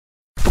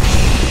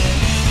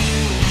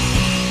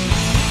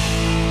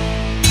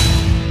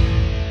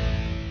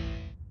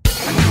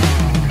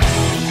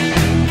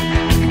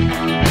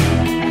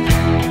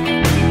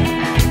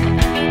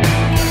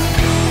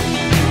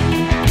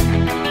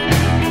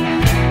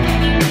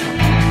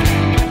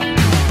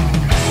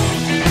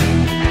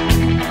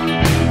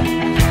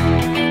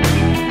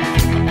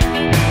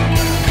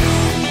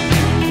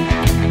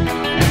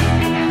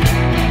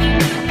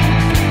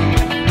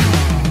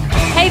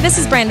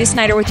Brandy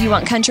Snyder with You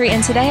Want Country,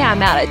 and today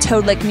I'm out at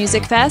Toadlick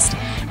Music Fest,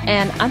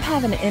 and I'm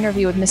having an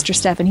interview with Mr.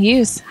 Steffen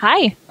Hughes.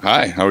 Hi.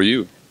 Hi, how are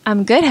you?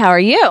 I'm good. How are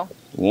you?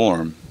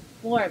 Warm.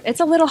 Warm. It's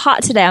a little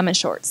hot today. I'm in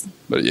shorts.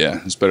 But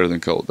yeah, it's better than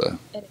cold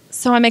though.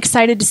 So I'm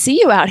excited to see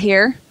you out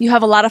here. You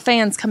have a lot of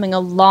fans coming a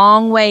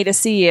long way to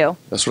see you.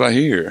 That's what I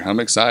hear. I'm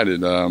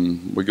excited.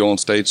 We go on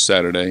stage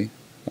Saturday,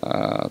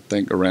 I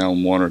think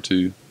around 1 or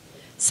 2.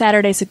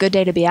 Saturday's a good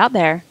day to be out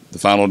there. The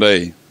final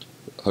day.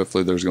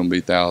 Hopefully there's going to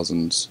be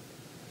thousands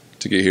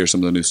to get hear some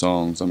of the new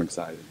songs. I'm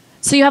excited.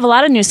 So you have a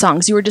lot of new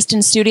songs. You were just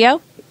in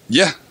studio?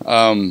 Yeah.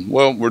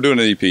 Well, we're doing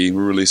an EP.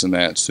 We're releasing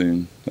that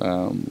soon.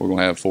 We're going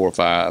to have 4 or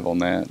 5 on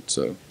that.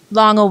 So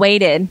Long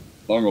awaited.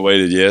 long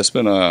awaited. Yeah, it's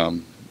been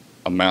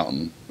a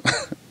mountain.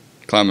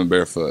 Climbing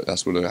barefoot.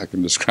 That's what I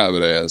can describe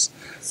it as.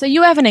 So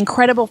you have an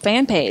incredible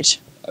fan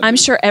page. I'm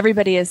sure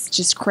everybody is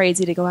just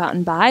crazy to go out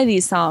and buy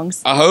these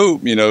songs. I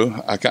hope,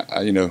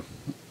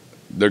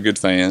 they're good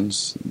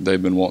fans. They've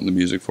been wanting the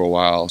music for a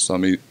while, so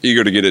I'm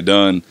eager to get it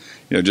done.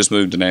 Just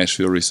moved to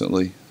Nashville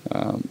recently,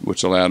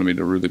 which allowed me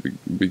to really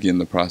begin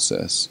the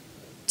process.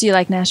 Do you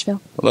like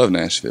Nashville? I love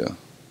Nashville.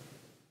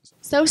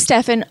 So,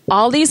 Steffen,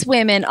 all these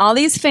women, all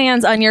these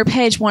fans on your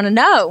page want to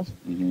know.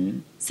 Mm-hmm.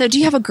 So, do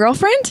you have a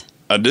girlfriend?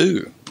 I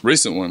do.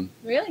 Recent one.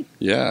 Really?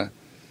 Yeah.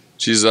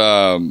 She's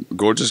a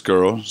gorgeous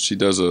girl. She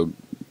does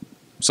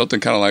something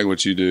kind of like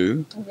what you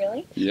do.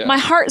 Really? Yeah. My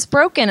heart's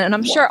broken, and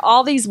I'm sure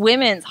all these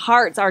women's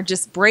hearts are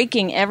just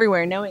breaking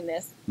everywhere knowing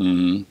this.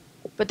 Mm-hmm.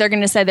 But they're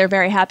going to say they're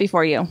very happy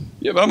for you.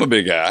 Yeah, but I'm a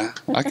big guy.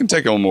 I can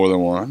take on more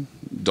than one.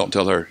 Don't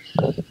tell her.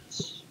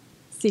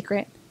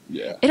 Secret.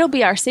 Yeah. It'll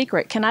be our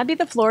secret. Can I be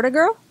the Florida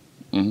girl?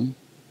 Mm-hmm.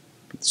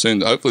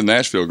 Soon, hopefully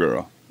Nashville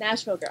girl.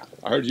 Nashville girl.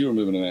 I heard you were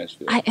moving to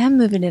Nashville. I am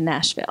moving to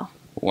Nashville.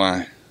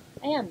 Why?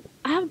 I am.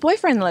 I have a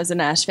boyfriend that lives in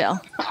Nashville.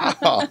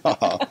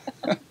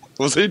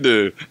 What's he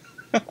do?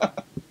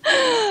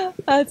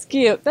 That's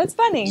cute. That's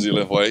funny. Does he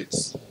lift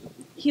weights?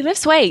 He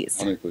lifts weights.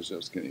 How many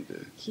push-ups can he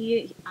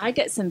do? I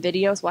get some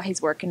videos while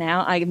he's working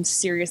out. I am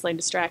seriously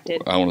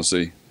distracted. I want to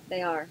see.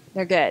 They are.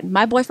 They're good.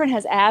 My boyfriend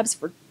has abs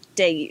for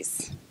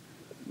days.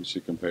 We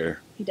should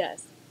compare. He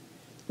does.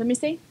 Let me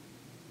see.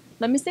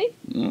 Let me see.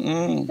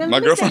 Mm-mm. Let My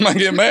me girlfriend see. might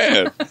get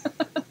mad.